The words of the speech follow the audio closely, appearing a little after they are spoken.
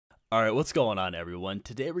All right, what's going on, everyone?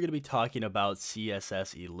 Today we're going to be talking about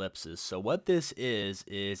CSS Ellipsis. So what this is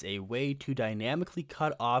a way to dynamically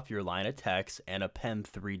cut off your line of text and append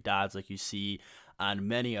three dots like you see on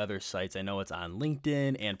many other sites. I know it's on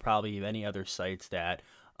LinkedIn and probably many other sites that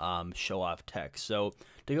show off text. So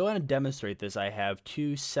to go ahead and demonstrate this, I have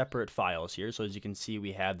two separate files here. So as you can see,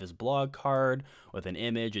 we have this blog card with an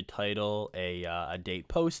image, a title, a date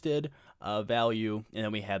posted value, and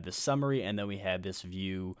then we have this summary, and then we have this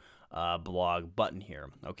view blog button here.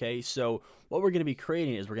 Okay, so what we're going to be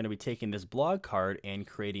creating is we're going to be taking this blog card and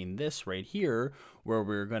creating this right here where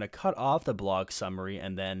we're going to cut off the blog summary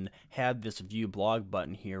and then have this view blog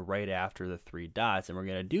button here right after the three dots, and we're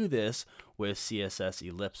going to do this with CSS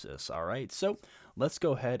Ellipsis. All right, so let's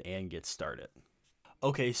go ahead and get started.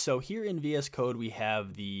 Okay, so here in VS Code, we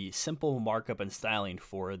have the simple markup and styling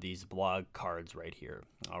for these blog cards right here.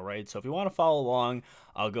 All right, so if you want to follow along,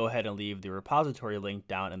 I'll go ahead and leave the repository link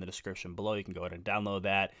down in the description below. You can go ahead and download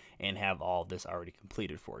that and have all of this already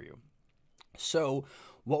completed for you. So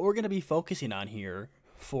what we're going to be focusing on here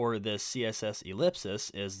for this CSS Ellipsis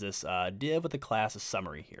is this div with the class of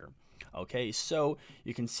summary here. Okay, so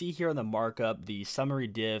you can see here in the markup, the summary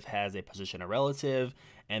div has a position of relative,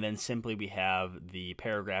 and then simply we have the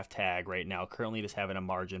paragraph tag right now, currently just having a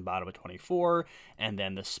margin bottom of 24, and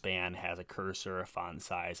then the span has a cursor, a font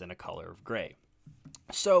size, and a color of gray.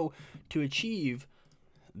 So to achieve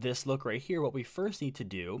this look right here, what we first need to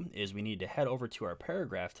do is we need to head over to our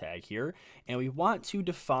paragraph tag here, and we want to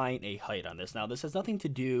define a height on this. Now this has nothing to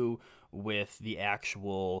do with the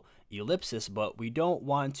actual ellipsis, but we don't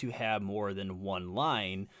want to have more than one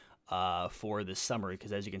line for this summary,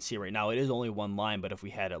 because as you can see right now it is only one line, but if we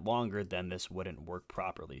had it longer then this wouldn't work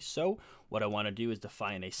properly. So what I want to do is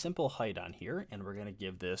define a simple height on here, and we're going to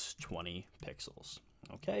give this 20 pixels.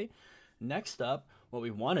 Okay, next up what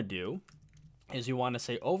we want to do is we want to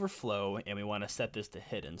say overflow, and we want to set this to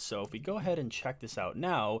hidden. So if we go ahead and check this out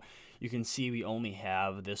now, you can see we only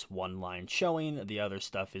have this one line showing, the other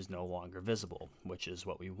stuff is no longer visible, which is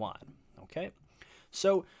what we want. Okay,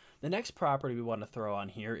 so the next property we want to throw on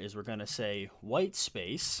here is we're going to say white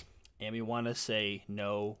space, and we want to say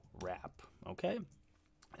no wrap. Okay,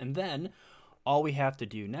 and then all we have to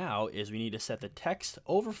do now is we need to set the text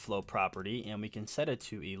overflow property, and we can set it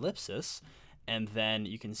to ellipsis. And then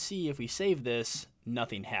you can see if we save this,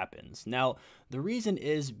 nothing happens. Now, the reason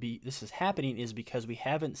this is happening is because we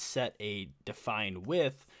haven't set a defined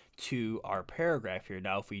width to our paragraph here.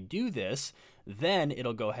 Now, if we do this, then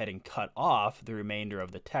it'll go ahead and cut off the remainder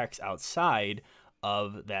of the text outside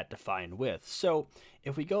of that defined width. So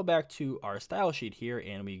if we go back to our style sheet here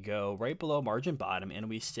and we go right below margin bottom and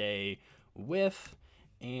we say width,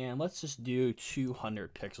 and let's just do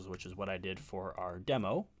 200 pixels, which is what I did for our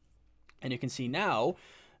demo. And you can see now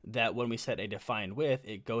that when we set a defined width,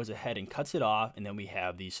 it goes ahead and cuts it off, and then we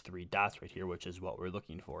have these three dots right here, which is what we're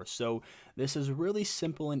looking for. So this is really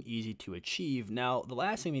simple and easy to achieve. Now, the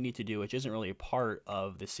last thing we need to do, which isn't really a part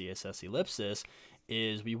of the CSS Ellipsis,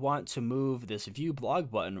 is we want to move this view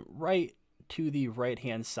blog button right to the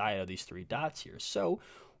right-hand side of these three dots here. So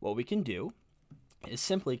what we can do is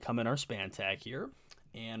simply come in our span tag here,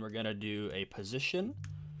 and we're going to do a position.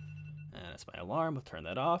 And that's my alarm. We'll turn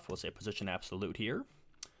that off. We'll say position absolute here.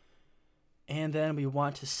 And then we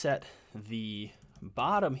want to set the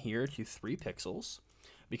bottom here to 3 pixels,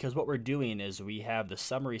 because what we're doing is we have the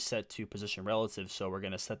summary set to position relative, so we're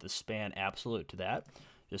going to set the span absolute to that,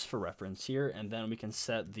 just for reference here. And then we can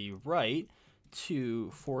set the right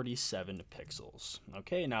to 47 pixels.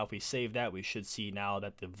 Okay, now if we save that, we should see now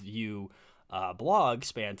that the view blog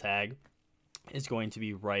span tag is going to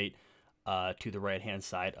be right to the right hand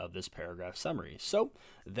side of this paragraph summary. So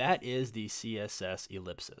that is the CSS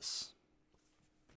Ellipsis.